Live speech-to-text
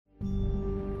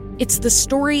It's the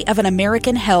story of an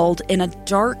American held in a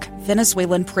dark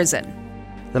Venezuelan prison.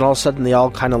 Then all of a sudden they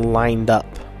all kind of lined up.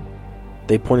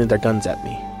 They pointed their guns at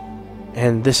me.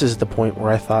 And this is the point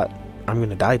where I thought, I'm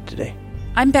going to die today.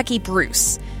 I'm Becky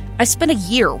Bruce. I spent a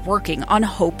year working on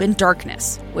Hope in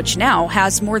Darkness, which now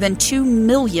has more than 2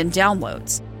 million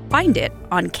downloads. Find it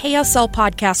on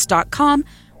kslpodcast.com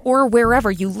or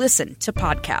wherever you listen to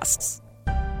podcasts.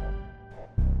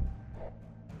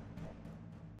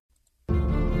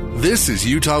 This is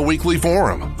Utah Weekly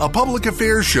Forum, a public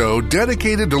affairs show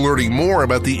dedicated to learning more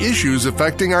about the issues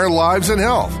affecting our lives and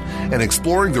health and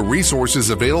exploring the resources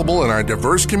available in our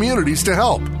diverse communities to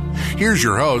help. Here's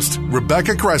your host,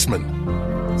 Rebecca Cressman.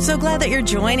 So glad that you're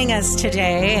joining us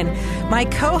today. And my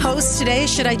co-host today,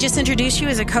 should I just introduce you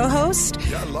as a co-host?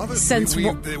 Yeah, I love it. Since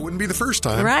it wouldn't be the first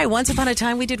time. Right. Once upon a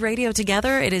time, we did radio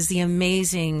together. It is the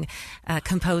amazing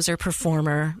composer,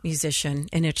 performer, musician,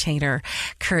 entertainer,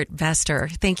 Kurt Bester.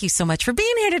 Thank you so much for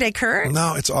being here today, Kurt.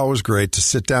 No, it's always great to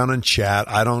sit down and chat.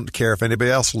 I don't care if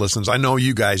anybody else listens. I know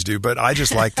you guys do, but I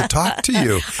just like to talk to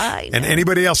you and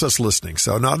anybody else that's listening.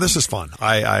 So, no, this is fun.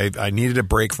 I needed a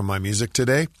break from my music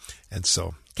today, and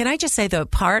so... Can I just say, though,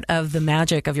 part of the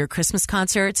magic of your Christmas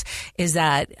concerts is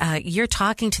that you're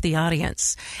talking to the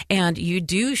audience and you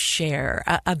do share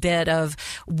a bit of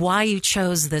why you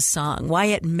chose this song, why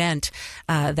it meant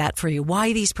that for you,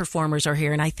 why these performers are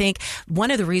here. And I think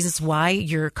one of the reasons why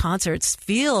your concerts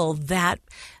feel that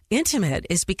intimate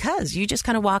is because you just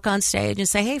kind of walk on stage and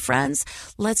say, hey, friends,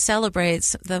 let's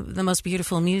celebrate the most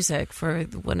beautiful music for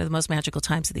one of the most magical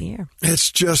times of the year.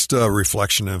 It's just a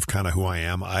reflection of kind of who I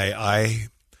am.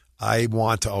 I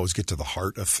want to always get to the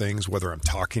heart of things, whether I'm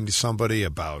talking to somebody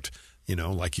about,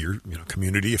 like your,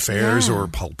 community affairs or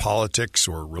politics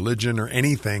or religion or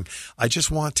anything. I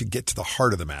just want to get to the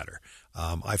heart of the matter.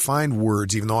 I find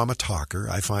words, even though I'm a talker,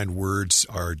 I find words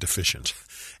are deficient.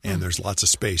 And there's lots of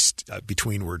space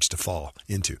between words to fall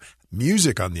into.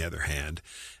 Music, on the other hand,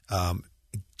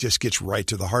 just gets right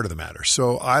to the heart of the matter.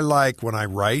 So I like when I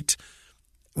write,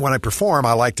 when I perform,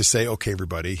 I like to say, okay,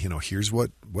 everybody, here's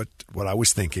what I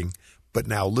was thinking, but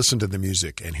now listen to the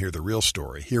music and hear the real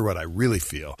story, hear what I really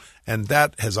feel. And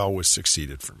that has always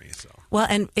succeeded for me. So. Well,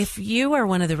 and if you are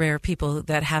one of the rare people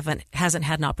that hasn't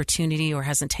had an opportunity or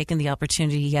hasn't taken the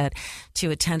opportunity yet to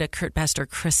attend a Kurt Bester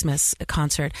Christmas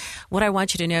concert, what I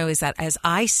want you to know is that as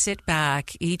I sit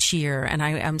back each year, and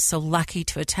I am so lucky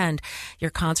to attend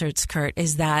your concerts, Kurt,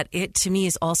 is that it to me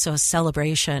is also a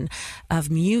celebration of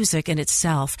music in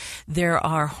itself. There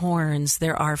are horns,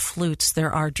 there are flutes,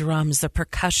 there are drums, the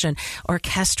percussion,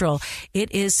 orchestral.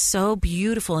 It is so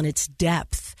beautiful in its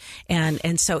depth.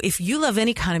 And so if you love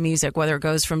any kind of music, whether it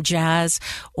goes from jazz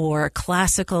or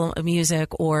classical music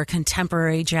or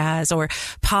contemporary jazz or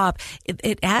pop,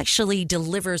 it actually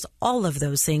delivers all of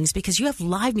those things because you have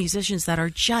live musicians that are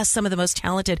just some of the most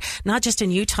talented, not just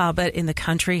in Utah, but in the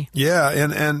country. Yeah.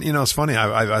 And it's funny.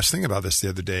 I was thinking about this the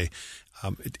other day.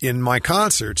 In my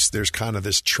concerts, there's kind of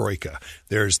this troika.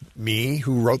 There's me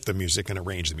who wrote the music and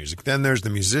arranged the music. Then there's the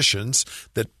musicians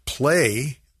that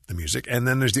play the music, and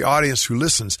then there's the audience who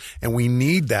listens. And we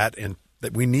need that, and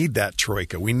that we need that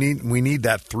troika. We need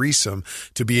that threesome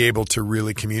to be able to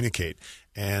really communicate.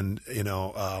 And even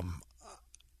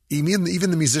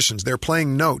the musicians, they're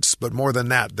playing notes, but more than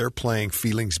that, they're playing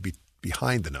feelings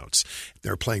behind the notes.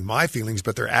 They're playing my feelings,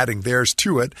 but they're adding theirs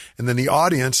to it, and then the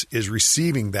audience is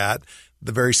receiving that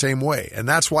the very same way. And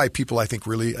that's why people, I think,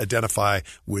 really identify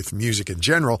with music in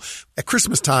general. At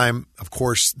Christmas time, of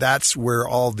course, that's where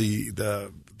all the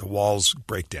walls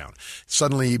break down.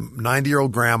 Suddenly,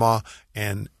 90-year-old grandma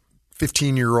and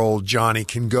 15-year-old Johnny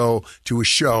can go to a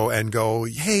show and go,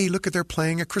 hey, look at they're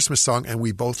playing a Christmas song, and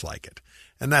we both like it.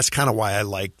 And that's kind of why I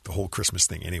like the whole Christmas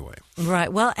thing anyway.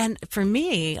 Right. Well, and for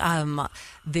me,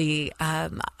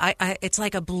 it's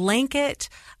like a blanket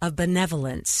of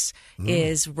benevolence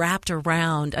is wrapped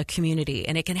around a community.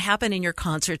 And it can happen in your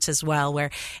concerts as well,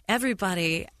 where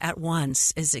everybody at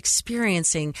once is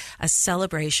experiencing a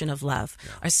celebration of love,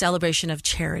 a celebration of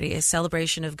charity, a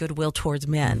celebration of goodwill towards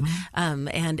men.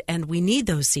 And we need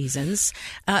those seasons,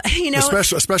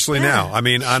 especially now. I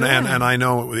mean, sure. and I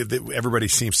know everybody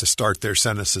seems to start their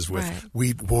sentences with,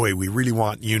 we really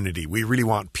want unity. We really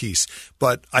want peace.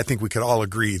 But I think we could all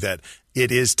agree that it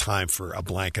is time for a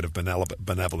blanket of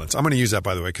benevolence. I'm going to use that,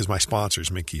 by the way, because my sponsor is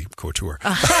Minky Couture.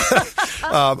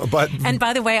 And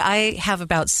by the way, I have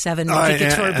about 7 Minky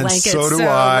Couture blankets. And so do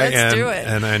I. Let's do it.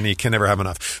 And you can never have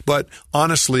enough. But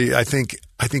honestly, I think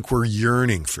we're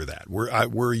yearning for that.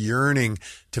 We're yearning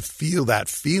to feel that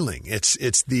feeling.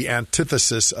 It's the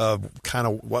antithesis of kind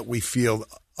of what we feel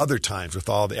other times with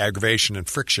all the aggravation and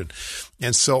friction.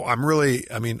 And so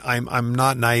I'm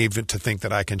not naive to think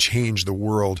that I can change the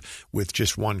world with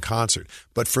just one concert.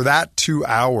 But for that 2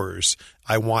 hours,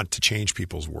 I want to change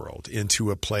people's world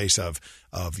into a place of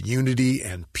unity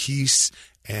and peace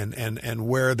and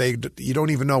where you don't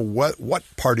even know what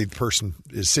party the person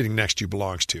is sitting next to you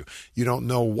belongs to. You don't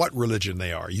know what religion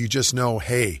they are. You just know,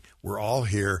 hey, we're all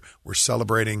here. We're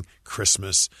celebrating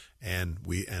Christmas.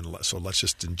 So let's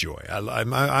just enjoy.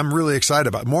 I'm really excited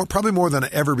about it. Probably more than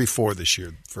ever before this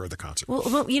year for the concert.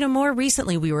 Well, more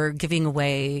recently we were giving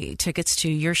away tickets to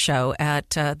your show at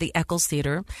the Eccles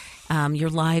Theater, your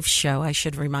live show, I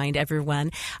should remind everyone,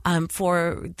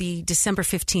 for the December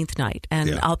 15th night.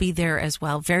 And I'll be there as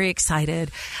well. Very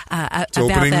excited about it's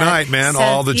opening that. night, man.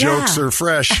 All the jokes are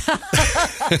fresh.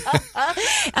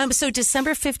 So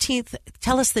December 15th,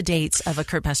 tell us the dates of A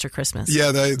Kurt Bester Christmas.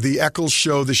 Yeah, the Eccles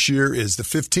show this year is the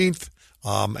 15th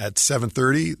at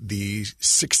 7:30, the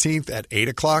 16th at 8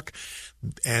 o'clock,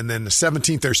 and then the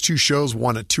 17th there's 2 shows,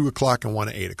 one at 2 o'clock and one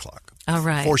at 8 o'clock. All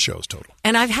right. 4 shows total.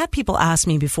 And I've had people ask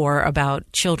me before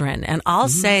about children, and I'll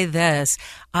say this.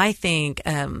 I think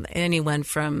anyone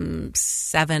from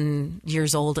 7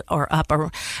 years old or up,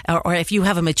 or if you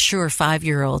have a mature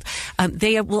 5-year-old,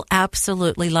 they will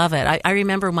absolutely love it. I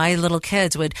remember my little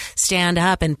kids would stand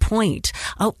up and point.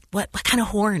 Oh, what kind of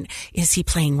horn is he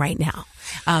playing right now?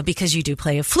 Because you do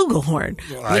play a flugelhorn,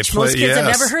 which most kids have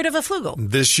never heard of a flugel.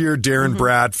 This year, Darren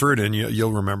Bradford, and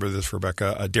you'll remember this,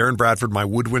 Rebecca, Darren Bradford, my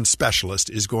woodwind specialist,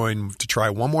 is going to try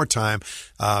one more time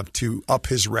to up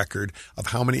his record of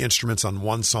how many instruments on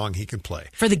one song he can play.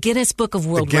 For the Guinness Book of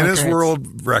World Records. The Guinness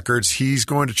World Records, he's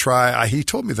going to try, he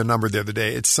told me the number the other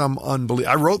day. It's some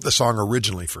unbelievable. I wrote the song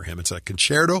originally for him. It's a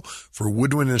concerto for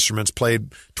woodwind instruments,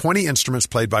 20 instruments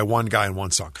played by one guy in one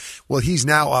song. Well, he's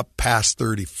now up past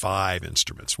 35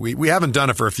 instruments. We haven't done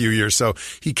it for a few years, so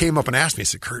he came up and asked me, he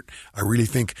said, Kurt, I really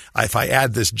think if I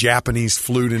add this Japanese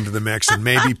flute into the mix and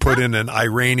maybe put in an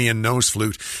Iranian nose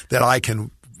flute, that I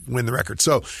can win the record.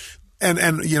 So,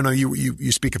 and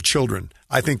you speak of children.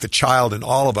 I think the child in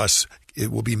all of us,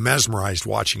 it will be mesmerized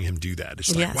watching him do that.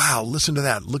 It's like, wow, listen to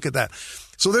that. Look at that.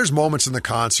 So there's moments in the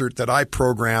concert that I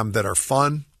program that are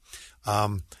fun.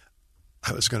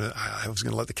 I was gonna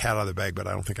let the cat out of the bag, but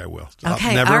I don't think I will.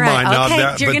 Okay, never all right. mind.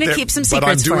 Okay, you're gonna keep some secrets.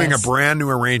 But I'm doing for a us. brand new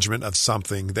arrangement of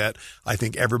something that I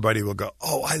think everybody will go,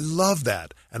 oh, I love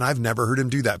that, and I've never heard him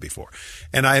do that before,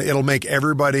 and it'll make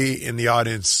everybody in the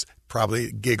audience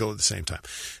probably giggle at the same time.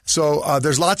 So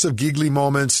there's lots of giggly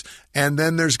moments, and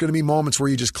then there's going to be moments where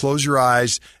you just close your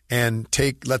eyes and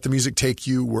let the music take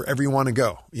you wherever you want to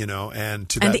go, and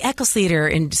to that. And the Eccles Theater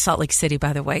in Salt Lake City,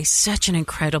 by the way, such an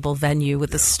incredible venue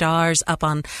with the stars up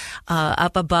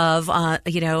above,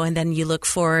 and then you look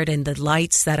forward and the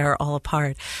lights that are all a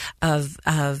part of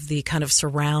the kind of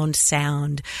surround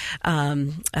sound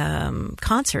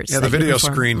concerts. Yeah, the video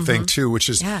screen thing too, which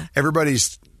is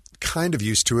everybody's kind of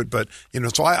used to it, but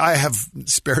so I have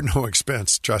spared no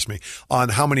expense, trust me, on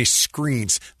how many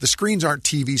screens. The screens aren't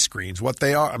TV screens. What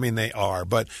they are, they are,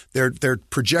 but they're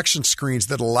projection screens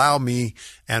that allow me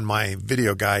and my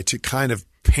video guy to kind of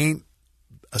paint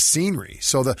a scenery.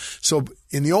 So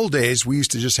in the old days, we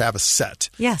used to just have a set.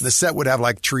 Yes. And the set would have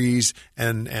like trees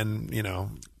and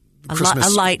Christmas.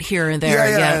 A light here and there.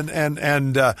 Yeah.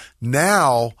 And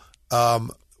now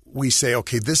we say,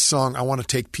 okay, this song, I want to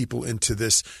take people into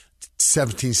this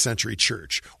 17th century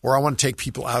church, or I want to take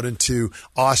people out into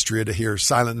Austria to hear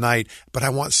Silent Night, but I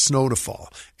want snow to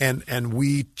fall. And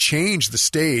we change the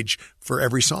stage for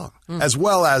every song, as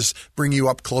well as bring you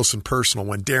up close and personal.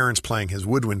 When Darren's playing his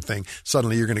woodwind thing,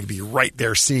 suddenly you're going to be right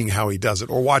there seeing how he does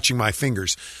it, or watching my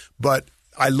fingers. But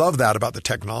I love that about the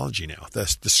technology now, the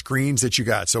screens that you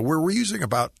got. So we're using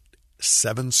about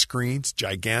 7 screens,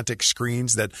 gigantic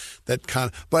screens that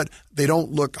kind of, but they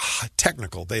don't look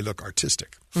technical. They look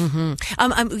artistic.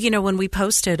 Mm-hmm. When we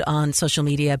posted on social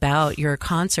media about your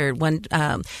concert, one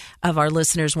of our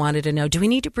listeners wanted to know, do we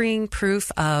need to bring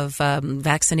proof of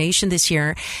vaccination this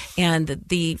year? And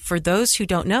for those who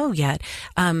don't know yet,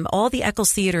 all the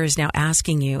Eccles Theater is now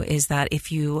asking you is that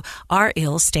if you are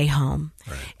ill, stay home.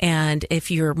 Right. And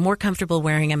if you're more comfortable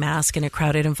wearing a mask in a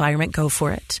crowded environment, go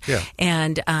for it. Yeah.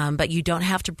 And but you don't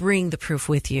have to bring the proof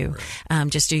with you. Right.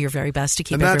 Just do your very best to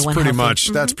keep and everyone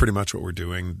healthy. That's pretty much what we're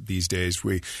doing these days.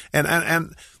 I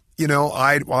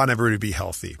want everybody to be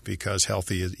healthy, because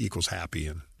healthy equals happy,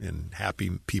 and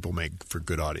happy people make for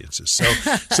good audiences.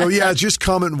 So yeah, just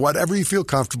come and whatever you feel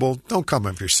comfortable. Don't come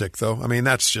if you're sick, though.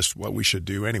 That's just what we should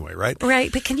do anyway, right?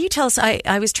 Right. But can you tell us,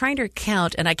 I was trying to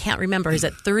count and I can't remember. Is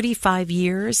it 35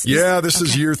 years? Yeah, this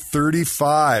is year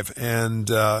 35, and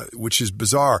which is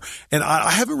bizarre. And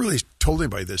I haven't really told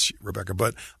anybody this, Rebecca,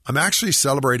 but I'm actually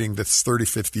celebrating this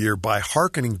 35th year by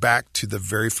hearkening back to the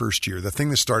very first year, the thing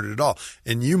that started it all.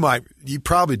 And you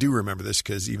probably do remember this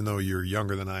because even though you're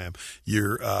younger than I am,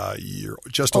 you're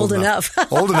just old enough.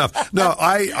 Old enough. No,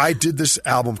 I did this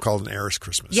album called An Heiress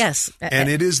Christmas. Yes. And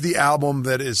it is the album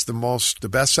that is the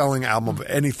best-selling album of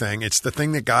anything. It's the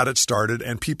thing that got it started,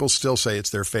 and people still say it's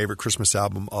their favorite Christmas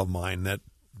album of mine that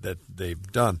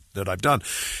I've done.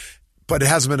 But it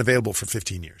hasn't been available for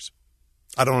 15 years.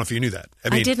 I don't know if you knew that.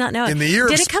 I did not know it.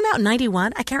 Did it come out in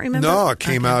 91? I can't remember. No, it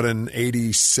came out in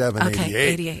 87, 88.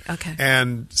 88, okay.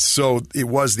 And so it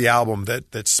was the album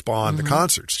that spawned the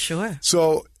concerts. Sure.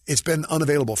 So it's been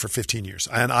unavailable for 15 years.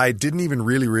 And I didn't even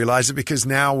really realize it because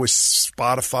now with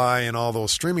Spotify and all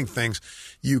those streaming things,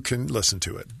 you can listen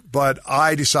to it. But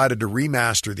I decided to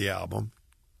remaster the album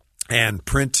and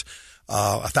print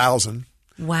 1,000.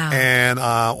 Wow. And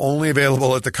only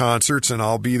available at the concerts, and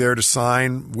I'll be there to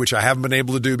sign, which I haven't been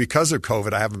able to do because of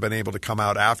COVID. I haven't been able to come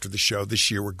out after the show.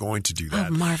 This year we're going to do that.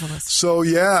 Oh, marvelous. So,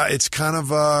 yeah, it's kind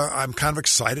of I'm kind of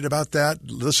excited about that.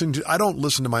 I don't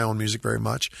listen to my own music very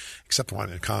much, except when I'm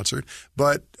in a concert.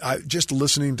 But just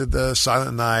listening to the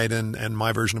Silent Night and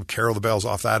my version of Carol the Bells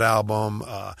off that album,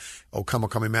 O Come, O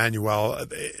Come Emmanuel,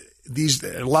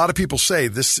 a lot of people say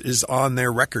this is on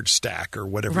their record stack or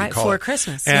whatever you call it. Right, for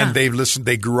Christmas. And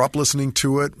they grew up listening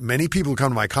to it. Many people who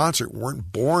come to my concert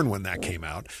weren't born when that came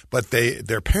out, but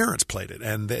their parents played it,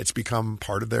 and it's become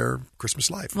part of their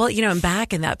Christmas life. Well, and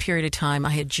back in that period of time,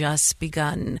 I had just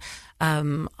begun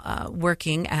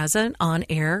working as an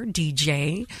on-air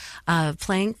DJ,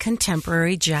 playing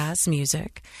contemporary jazz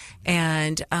music,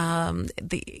 and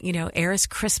Heiress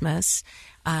Christmas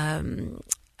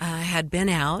had been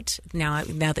out now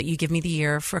that you give me the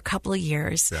year for a couple of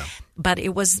years. Yeah. But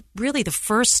it was really the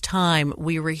first time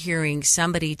we were hearing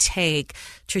somebody take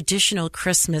traditional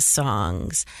Christmas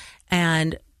songs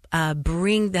and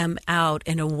bring them out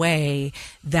in a way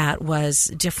that was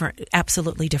different,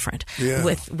 absolutely different,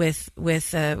 with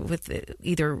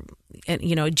either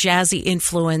jazzy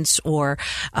influence or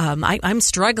I'm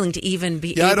struggling to even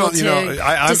be able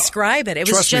to describe it. It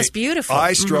was just beautiful.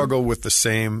 I struggle with the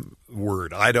same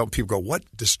word. People go,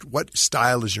 what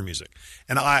style is your music?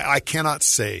 And I cannot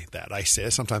say that.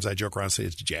 Sometimes I joke around and say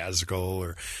it's jazzical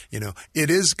or, it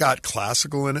is got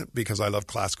classical in it because I love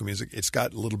classical music. It's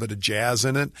got a little bit of jazz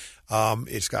in it.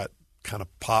 It's got kind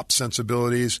of pop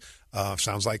sensibilities.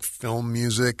 Sounds like film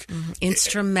music,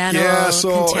 instrumental. Yeah,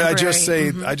 so I just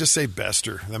say Mm-hmm.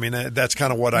 Bester. I mean, that's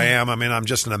kind of what I am. I mean, I'm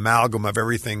just an amalgam of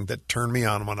everything that turned me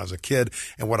on when I was a kid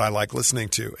and what I like listening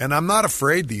to. And I'm not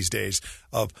afraid these days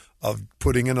of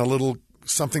putting in a little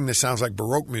something that sounds like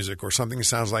Baroque music or something that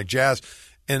sounds like jazz.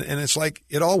 And it's like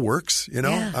it all works,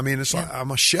 Yeah. I mean, it's like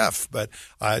I'm a chef, but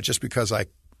just because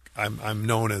I'm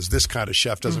known as this kind of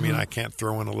chef doesn't mean I can't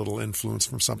throw in a little influence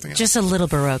from something else. Just a little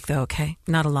Baroque, though, okay?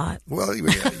 Not a lot. Well, you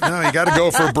got to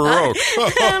go for Baroque.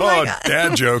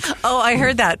 Dad joke. Oh, I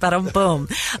heard that, but boom.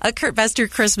 Kurt Bester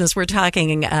Christmas. We're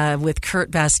talking with Kurt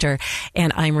Bester,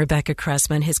 and I'm Rebecca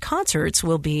Cressman. His concerts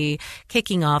will be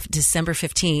kicking off December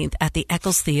 15th at the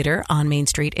Eccles Theater on Main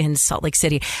Street in Salt Lake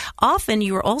City. Often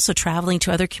you are also traveling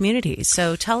to other communities,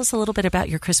 so tell us a little bit about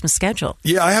your Christmas schedule.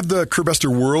 Yeah, I have the Kurt Bester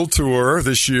World Tour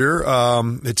this year.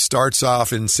 It starts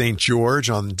off in St.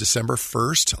 George on December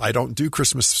 1st. I don't do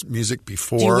Christmas music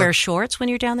before. Do you wear shorts when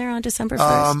you're down there on December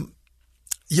 1st?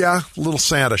 Yeah, little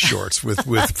Santa shorts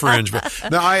with fringe. But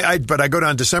no, I go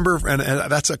down December, and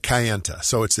that's a Kayenta.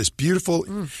 So it's this beautiful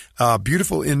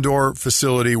indoor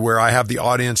facility where I have the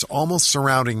audience almost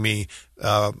surrounding me.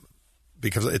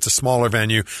 Because it's a smaller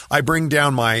venue, I bring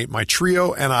down my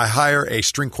trio and I hire a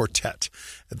string quartet.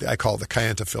 I call it the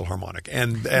Kayenta Philharmonic.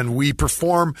 And we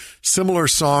perform similar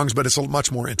songs, but it's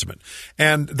much more intimate.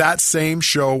 And that same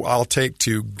show I'll take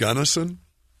to Gunnison,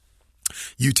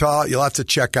 Utah. You'll have to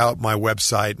check out my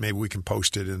website. Maybe we can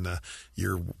post it in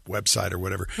your website or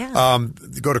whatever. Yeah.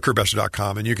 Go to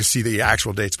kurtbester.com and you can see the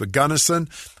actual dates. But Gunnison,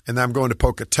 and then I'm going to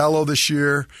Pocatello this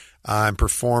year. I'm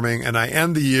performing, and I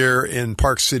end the year in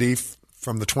Park City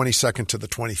from the 22nd to the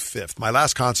 25th. My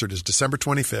last concert is December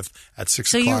 25th at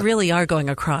 6 o'clock. So you really are going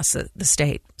across the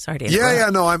state. Sorry to interrupt. Yeah.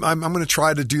 No, I'm going to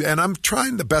try to do, and I'm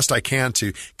trying the best I can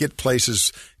to get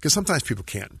places, because sometimes people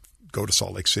can't go to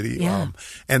Salt Lake City. Yeah.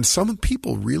 And some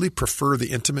people really prefer the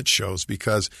intimate shows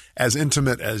because as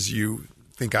intimate as you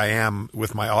think I am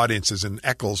with my audiences in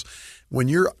Eccles, when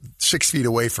you're 6 feet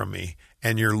away from me,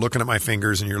 and you're looking at my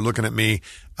fingers and you're looking at me,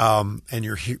 and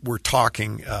we're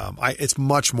talking, it's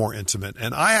much more intimate.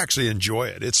 And I actually enjoy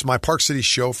it. It's my Park City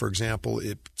show, for example.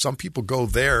 Some people go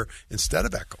there instead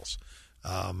of Eccles.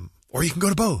 or you can go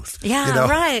to both. Yeah, you know?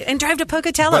 right. And drive to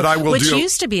Pocatello, But I will which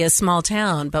used to be a small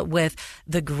town, but with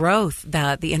the growth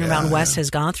that the Intermountain West has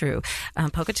gone through,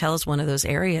 Pocatello is one of those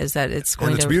areas that it's going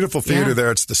to... And it's beautiful theater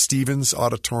there. It's the Stevens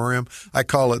Auditorium. I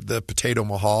call it the Potato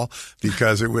Mahal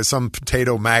because it was some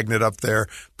potato magnet up there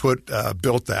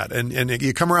built that. And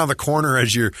you come around the corner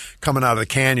as you're coming out of the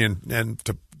canyon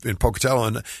in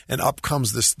Pocatello, and up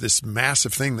comes this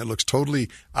massive thing that looks totally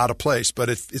out of place, but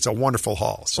it's a wonderful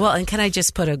hall. So. Well, and can I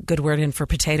just put a good word in for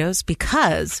potatoes?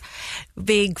 Because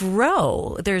they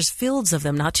grow. There's fields of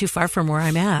them not too far from where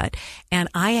I'm at, and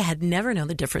I had never known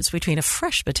the difference between a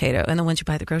fresh potato and the ones you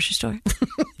buy at the grocery store.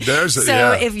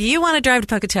 If you want to drive to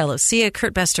Pocatello, see a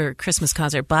Kurt Bester Christmas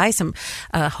concert, buy some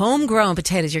homegrown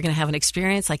potatoes, you're going to have an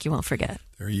experience like you won't forget.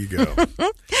 There you go.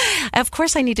 Of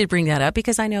course, I need to bring that up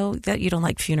because I know that you don't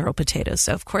like funeral potatoes.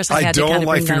 So, of course, I had to kind of bring that in. I don't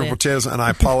like funeral potatoes, and I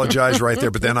apologize right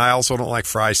there. But then I also don't like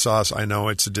fry sauce. I know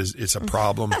it's a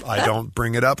problem. I don't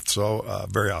bring it up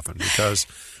very often because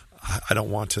I don't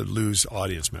want to lose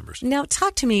audience members. Now,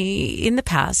 talk to me. In the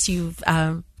past, you've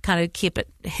kind of keep it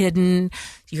hidden.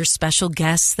 Your special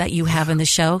guests that you have in the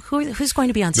show. Who's going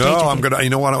to be on stage? No, I'm gonna. You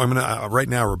know what? I'm gonna right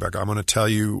now, Rebecca. I'm gonna tell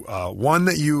you one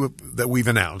that we've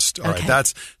announced. All right,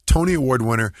 that's Tony Award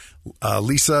winner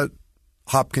Lisa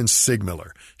Hopkins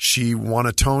Sigmiller. She won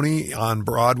a Tony on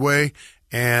Broadway.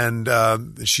 And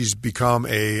she's become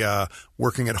a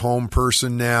working at home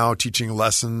person now, teaching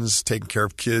lessons, taking care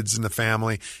of kids and the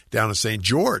family down in St.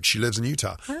 George. She lives in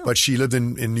Utah, but she lived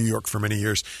in New York for many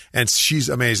years. And she's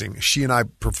amazing. She and I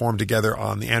performed together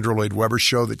on the Andrew Lloyd Webber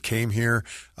show that came here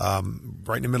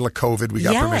right in the middle of COVID. We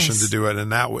got permission to do it.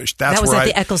 And that was at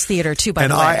the Eccles Theater, too, by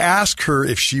the way. And I asked her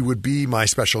if she would be my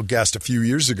special guest a few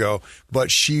years ago, but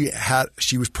she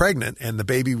was pregnant and the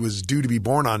baby was due to be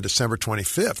born on December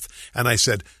 25th. And I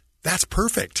said, that's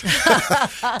perfect.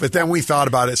 But then we thought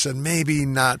about it and said, maybe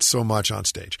not so much on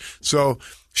stage. So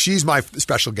she's my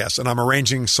special guest, and I'm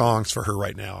arranging songs for her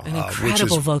right now. An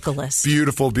incredible vocalist.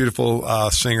 Beautiful,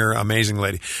 beautiful singer, amazing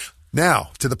lady.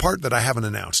 Now, to the part that I haven't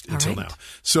announced until now.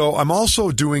 So I'm also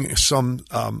doing some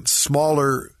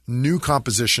smaller new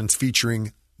compositions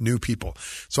featuring new people.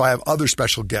 So I have other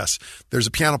special guests. There's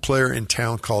a piano player in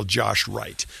town called Josh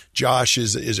Wright. Josh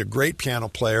is a great piano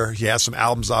player. He has some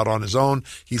albums out on his own.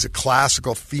 He's a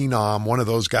classical phenom, one of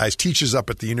those guys, teaches up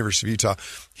at the University of Utah.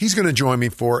 He's going to join me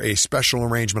for a special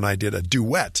arrangement I did, a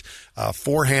duet,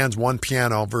 4 hands, 1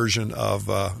 piano version of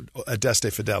Adeste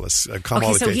Fidelis, Come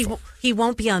All Ye Faithful. He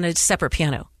won't be on a separate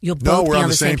piano. You'll both be on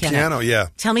the same piano. Yeah.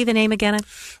 Tell me the name again.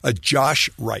 Josh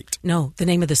Wright. No, the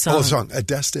name of the song. Oh, the song,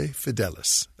 Adeste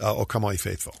Fidelis, O Come All Ye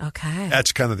Faithful. Okay.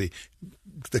 That's kind of the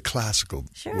classical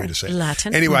way to say it.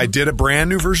 Latin. Anyway, I did a brand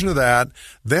new version of that.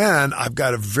 Then I've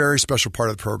got a very special part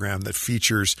of the program that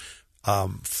features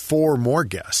 4 more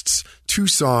guests, 2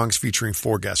 songs featuring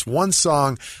 4 guests. One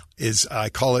song is, I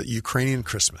call it Ukrainian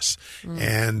Christmas.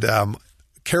 And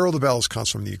Carol the Bells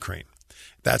comes from the Ukraine.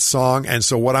 That song. And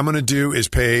so what I'm going to do is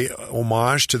pay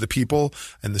homage to the people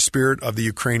and the spirit of the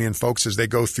Ukrainian folks as they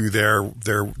go through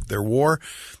their war.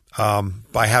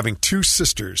 By having 2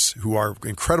 sisters who are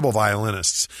incredible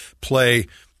violinists play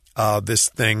this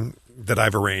thing that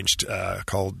I've arranged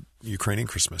called Ukrainian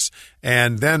Christmas.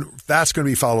 And then that's going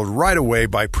to be followed right away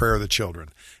by Prayer of the Children.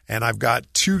 And I've got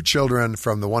 2 children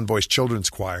from the One Voice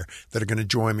Children's Choir that are going to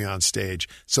join me on stage.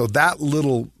 So that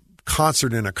little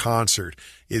concert in a concert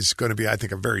is going to be, I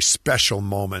think, a very special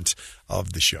moment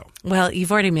of the show. Well,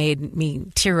 you've already made me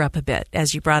tear up a bit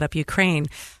as you brought up Ukraine,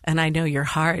 and I know your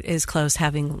heart is close,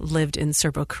 having lived in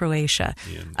Serbo-Croatia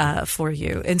for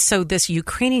you. And so this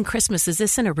Ukrainian Christmas, is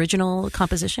this an original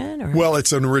composition? Or? Well,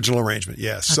 it's an original arrangement,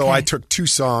 yes. Okay. So I took 2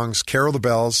 songs, Carol the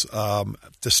Bells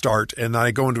to start, and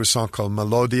I go into a song called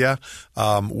Melodia,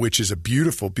 which is a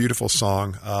beautiful, beautiful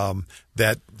song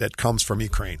that comes from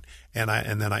Ukraine.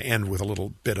 And then I end with a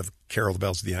little bit of Carol the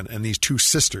Bells at the end. And these 2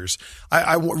 sisters,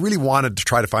 I really wanted to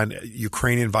try to find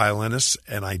Ukrainian violinists,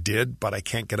 and I did, but I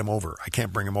can't get them over. I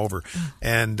can't bring them over.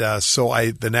 And so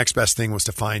the next best thing was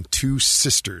to find 2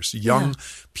 sisters, young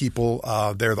people.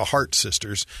 They're the Hart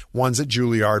sisters. One's at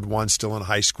Juilliard, one's still in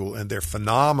high school, and they're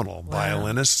phenomenal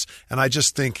violinists. And I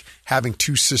just think having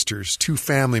 2 sisters, 2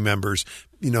 family members,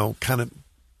 kind of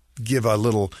give a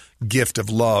little gift of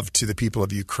love to the people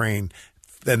of Ukraine,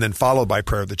 and then followed by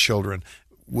Prayer of the Children,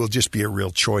 will just be a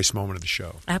real choice moment of the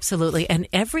show. Absolutely. And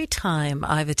every time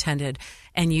I've attended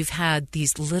and you've had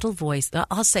these little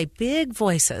I'll say big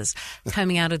voices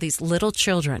coming out of these little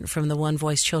children from the One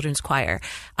Voice Children's Choir,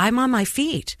 I'm on my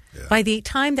feet. Yeah. By the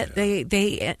time that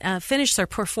they finish their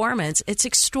performance, it's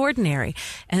extraordinary.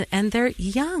 And they're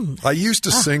young. I used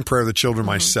to sing Prayer of the Children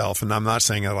myself, and I'm not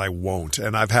saying that I won't.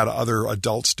 And I've had other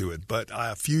adults do it. But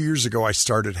a few years ago, I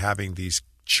started having these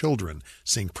children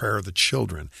sing Prayer of the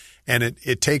Children. And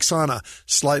it takes on a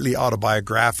slightly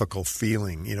autobiographical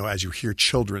feeling, as you hear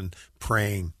children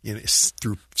praying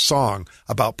through song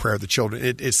about Prayer of the Children.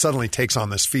 It suddenly takes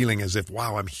on this feeling as if,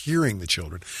 wow, I'm hearing the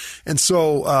children. And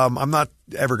so I'm not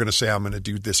ever going to say I'm going to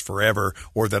do this forever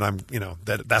or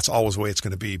that that's always the way it's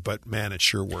going to be. But, man, it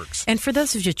sure works. And for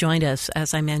those of you who joined us,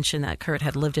 as I mentioned, that Kurt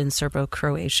had lived in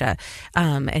Serbo-Croatia,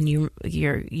 and you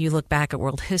look back at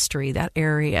world history, that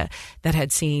area that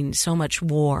had seen so much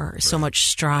war, so much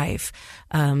strife,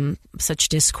 such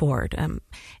discord,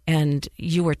 and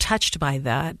you were touched by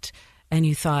that, and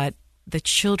you thought the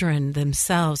children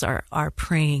themselves are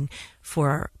praying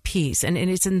for peace, and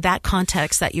it's in that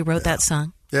context that you wrote that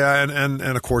song. Yeah, and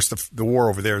of course the war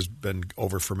over there has been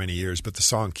over for many years, but the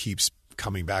song keeps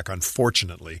coming back,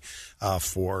 unfortunately,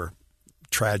 for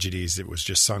tragedies. It was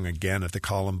just sung again at the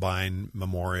Columbine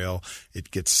Memorial.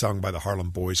 It gets sung by the Harlem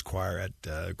Boys Choir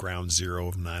at Ground Zero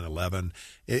of 9/11.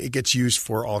 It gets used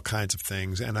for all kinds of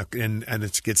things, and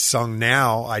it gets sung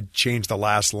now. I changed the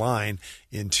last line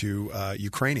into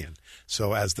Ukrainian.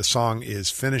 So as the song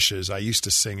finishes, I used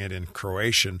to sing it in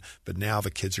Croatian, but now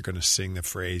the kids are going to sing the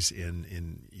phrase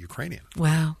in Ukrainian.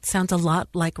 Wow, sounds a lot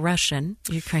like Russian,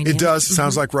 Ukrainian. It does. It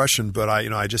sounds like Russian, but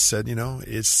I just said,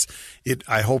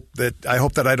 I hope that I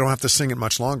don't have to sing it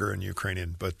much longer in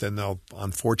Ukrainian, but then there'll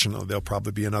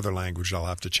probably be another language I'll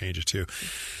have to change it to.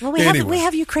 Well, we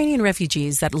have Ukrainian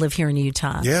refugees that live here in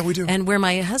Utah. Yeah, we do. And where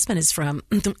my husband is from,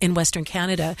 in Western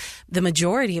Canada, the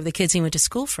majority of the kids he went to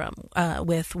school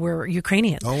with were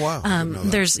Ukrainian. Oh wow!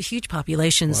 There's huge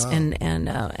populations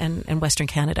in Western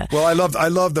Canada. Well, I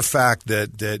love the fact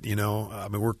that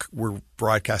we're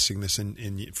broadcasting this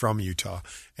from Utah,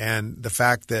 and the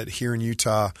fact that here in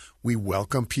Utah we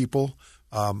welcome people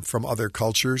from other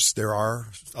cultures. There are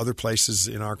other places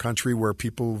in our country where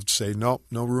people say, no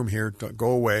room here,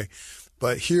 go away.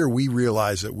 But here we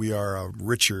realize that we are a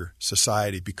richer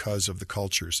society because of the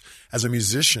cultures. As a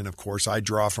musician, of course, I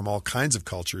draw from all kinds of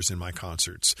cultures in my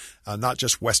concerts, not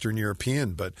just Western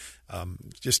European, but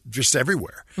just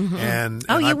everywhere. Mm-hmm. And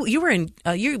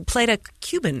you played a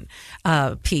Cuban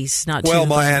piece, not well,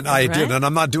 too I right? did, and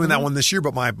I'm not doing that one this year.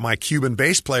 But my Cuban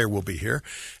bass player will be here,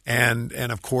 and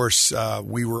of course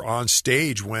we were on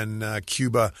stage when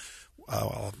Cuba.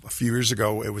 A few years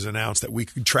ago, it was announced that we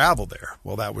could travel there.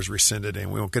 Well, that was rescinded, and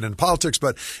we won't get into politics,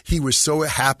 but he was so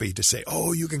happy to say,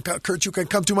 Kurt, you can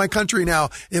come to my country now.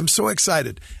 I'm so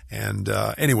excited. And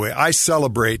anyway, I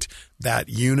celebrate that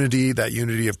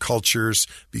unity of cultures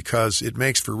because it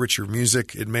makes for richer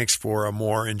music. It makes for a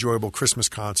more enjoyable Christmas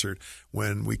concert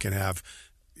when we can have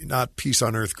not peace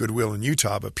on earth, goodwill in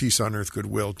Utah, but peace on earth,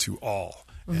 goodwill to all.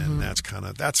 And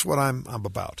that's what I'm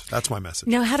about. That's my message.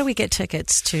 Now, how do we get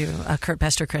tickets to Kurt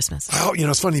Bester Christmas? Oh,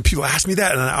 it's funny. People ask me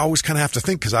that, and I always kind of have to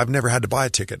think because I've never had to buy a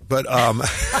ticket. But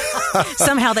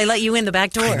somehow they let you in the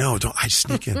back door. I know. I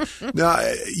sneak in.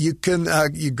 No, you can.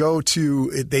 You go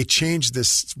to. They change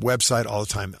this website all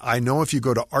the time. I know if you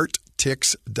go to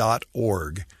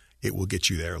arttix.org, it will get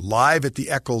you there.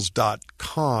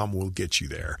 liveattheeccles.com will get you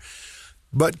there.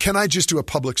 But can I just do a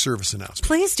public service announcement?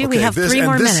 Please do. Okay, we have 3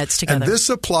 more minutes together. And this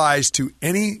applies to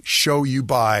any show you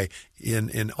buy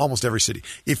in almost every city.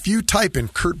 If you type in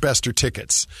Kurt Bester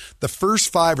tickets, the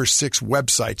first 5 or 6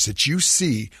 websites that you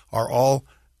see are all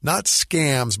not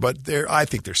scams, but I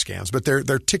think they're scams, but they're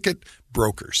ticket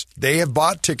brokers. They have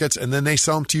bought tickets and then they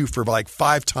sell them to you for like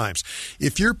 5 times.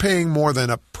 If you're paying more than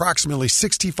approximately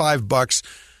 $65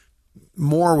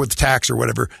 more with tax or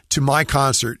whatever to my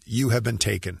concert, you have been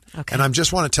taken. Okay. And I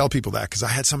just want to tell people that because I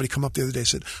had somebody come up the other day and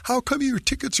said, how come your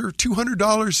tickets are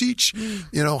 $200 each?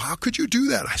 How could you do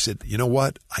that? I said, you know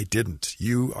what? I didn't.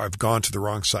 You have gone to the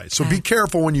wrong site. So be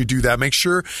careful when you do that. Make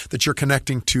sure that you're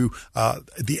connecting to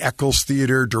the Eccles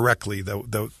Theater directly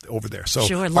over there. So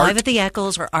sure. Live at the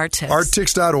Eccles or Arttix.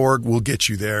 Arttix.org will get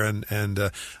you there. And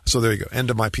so there you go. End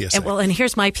of my PSA. And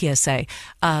here's my PSA.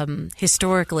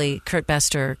 Historically, Kurt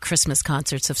Bester Christmas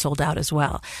concerts have sold out as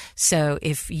well. So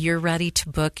if you're ready to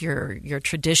book your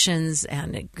traditions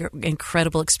and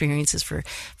incredible experiences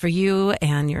for you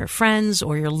and your friends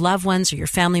or your loved ones or your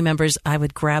family members, I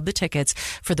would grab the tickets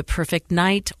for the perfect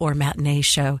night or matinee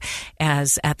show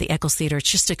as at the Eccles Theater.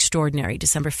 It's just extraordinary.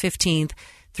 December 15th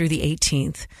through the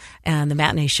 18th. And the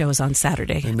matinee show is on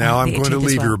Saturday. And now I'm going to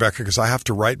leave you, Rebecca, because I have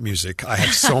to write music. I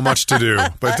have so much to do.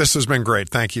 But this has been great.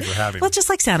 Thank you for having me. Well, just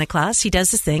like Santa Claus, he does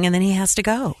his thing and then he has to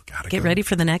go. Get ready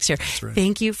for the next year. Right.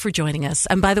 Thank you for joining us.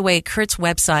 And by the way, Kurt's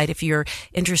website, if you're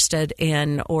interested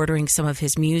in ordering some of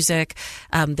his music,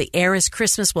 the Air is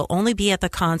Christmas will only be at the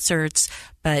concerts,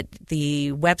 but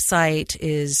the website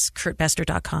is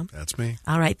kurtbester.com. That's me.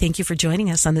 All right. Thank you for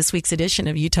joining us on this week's edition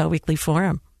of Utah Weekly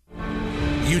Forum.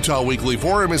 Utah Weekly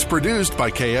Forum is produced by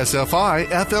KSFI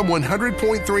FM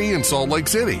 100.3 in Salt Lake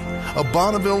City, a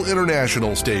Bonneville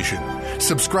International station.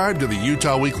 Subscribe to the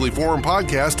Utah Weekly Forum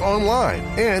podcast online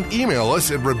and email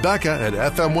us at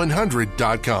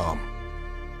rebecca@fm100.com.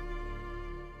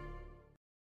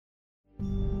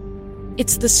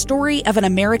 It's the story of an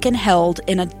American held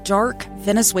in a dark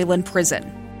Venezuelan prison.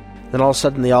 Then all of a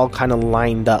sudden they all kind of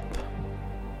lined up.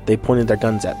 They pointed their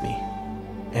guns at me.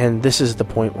 And this is the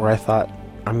point where I thought,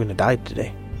 I'm going to die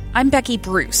today. I'm Becky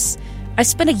Bruce. I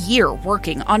spent a year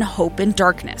working on Hope in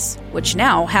Darkness, which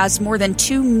now has more than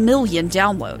 2 million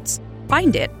downloads.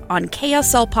 Find it on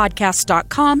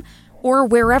kslpodcast.com or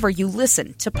wherever you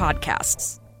listen to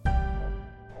podcasts.